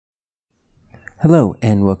Hello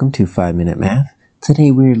and welcome to 5-Minute Math. Today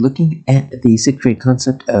we're looking at the 6th grade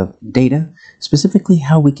concept of data, specifically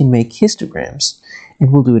how we can make histograms,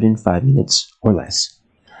 and we'll do it in 5 minutes or less.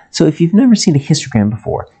 So if you've never seen a histogram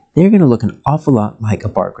before, they're going to look an awful lot like a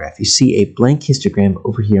bar graph. You see a blank histogram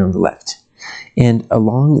over here on the left. And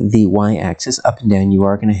along the y-axis, up and down, you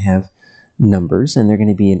are going to have numbers, and they're going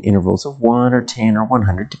to be in intervals of 1 or 10 or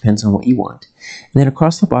 100, depends on what you want. And then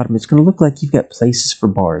across the bottom, it's going to look like you've got places for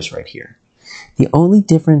bars right here. The only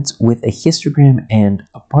difference with a histogram and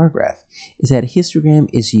a bar graph is that a histogram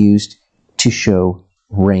is used to show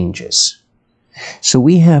ranges. So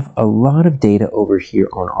we have a lot of data over here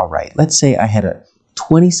on our right. Let's say I had a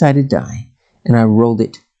 20-sided die and I rolled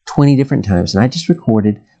it 20 different times, and I just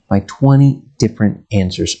recorded my 20 different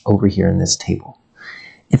answers over here in this table.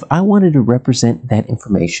 If I wanted to represent that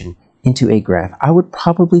information into a graph, I would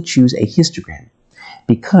probably choose a histogram,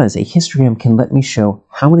 because a histogram can let me show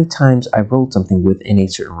how many times I rolled something within a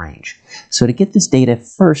certain range. So to get this data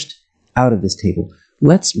first out of this table,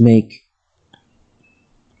 let's just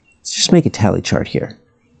make a tally chart here.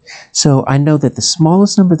 So I know that the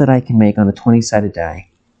smallest number that I can make on a 20-sided die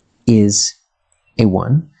is a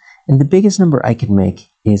 1, and the biggest number I can make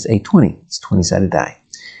is a 20. It's a 20-sided die.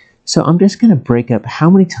 So I'm just going to break up how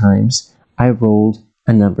many times I rolled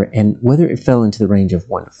a number and whether it fell into the range of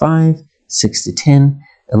 1 to 5, 6 to 10,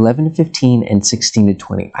 11 to 15, and 16 to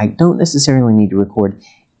 20. I don't necessarily need to record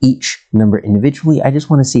each number individually. I just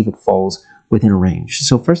want to see if it falls within a range.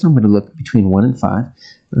 So first I'm going to look between 1 and 5.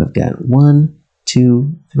 And I've got 1,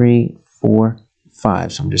 2, 3, 4,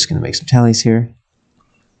 5. So I'm just going to make some tallies here.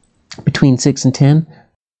 Between 6 and 10,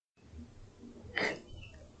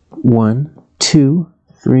 1, 2,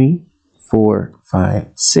 3, 4, 5,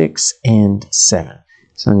 6, and 7.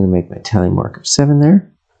 So I'm going to make my tally mark of 7 there.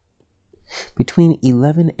 Between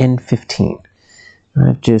 11 and 15,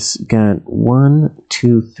 I've just got 1,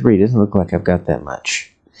 2, 3. Doesn't look like I've got that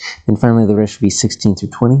much. And finally, the rest should be 16 through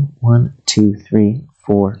 20. 1, 2, 3,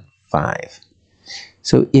 4, 5.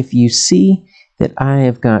 So if you see that I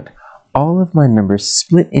have got all of my numbers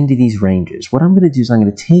split into these ranges, what I'm going to do is I'm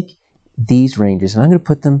going to take these ranges and I'm going to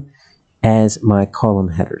put them as my column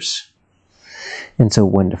headers. And so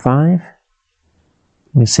 1 to 5, I'm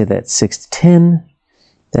going to say that's 6 to 10.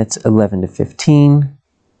 That's 11 to 15,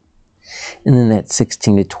 and then that's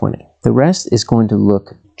 16 to 20. The rest is going to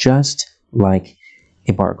look just like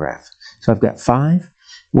a bar graph. So I've got 5.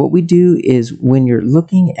 What we do is when you're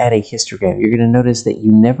looking at a histogram, you're going to notice that you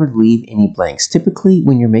never leave any blanks. Typically,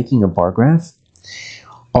 when you're making a bar graph,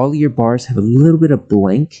 all of your bars have a little bit of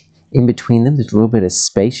blank in between them. There's a little bit of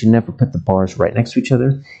space. You never put the bars right next to each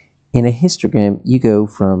other. In a histogram, you go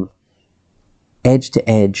from edge to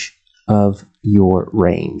edge of your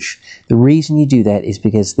range. The reason you do that is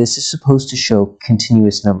because this is supposed to show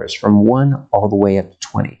continuous numbers from 1 all the way up to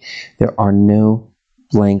 20. There are no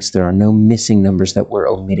blanks, there are no missing numbers that we're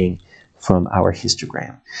omitting from our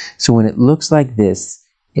histogram. So when it looks like this,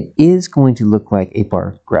 it is going to look like a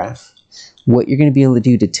bar graph. What you're going to be able to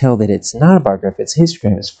do to tell that it's not a bar graph, it's a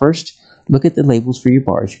histogram, is first look at the labels for your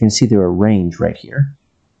bars. You're going to see there are range right here.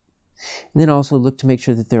 And then also look to make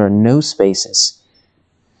sure that there are no spaces.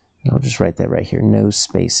 I'll just write that right here, no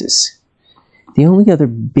spaces. The only other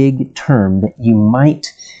big term that you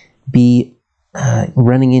might be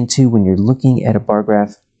running into when you're looking at a bar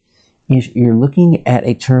graph is you're looking at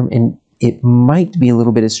a term, and it might be a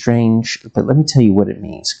little bit strange, but let me tell you what it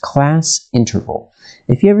means. Class interval.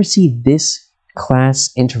 If you ever see this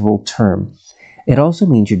class interval term, it also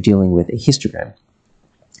means you're dealing with a histogram,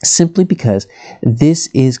 simply because this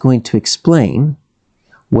is going to explain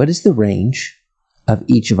what is the range of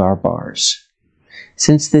each of our bars.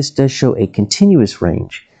 Since this does show a continuous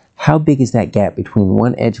range, how big is that gap between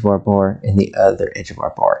one edge of our bar and the other edge of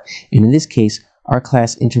our bar? And in this case, our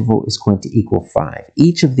class interval is going to equal 5.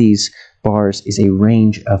 Each of these bars is a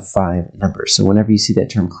range of 5 numbers. So whenever you see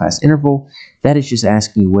that term class interval, that is just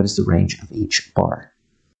asking you what is the range of each bar.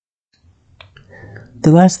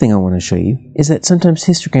 The last thing I want to show you is that sometimes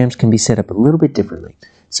histograms can be set up a little bit differently.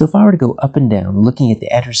 So if I were to go up and down looking at the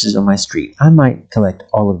addresses on my street, I might collect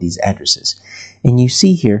all of these addresses. And you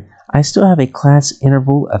see here, I still have a class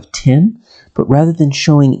interval of 10, but rather than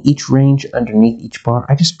showing each range underneath each bar,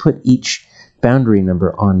 I just put each boundary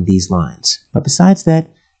number on these lines. But besides that,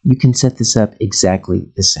 you can set this up exactly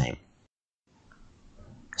the same.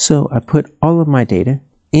 So I put all of my data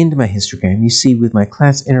into my histogram. You see with my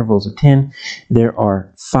class intervals of 10, there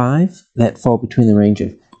are 5 that fall between the range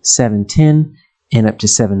of 710 and up to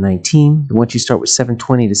 719. Once you start with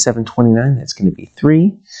 720 to 729, that's going to be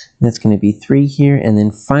 3. That's going to be 3 here. And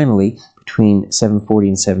then finally, between 740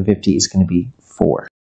 and 750 is going to be 4.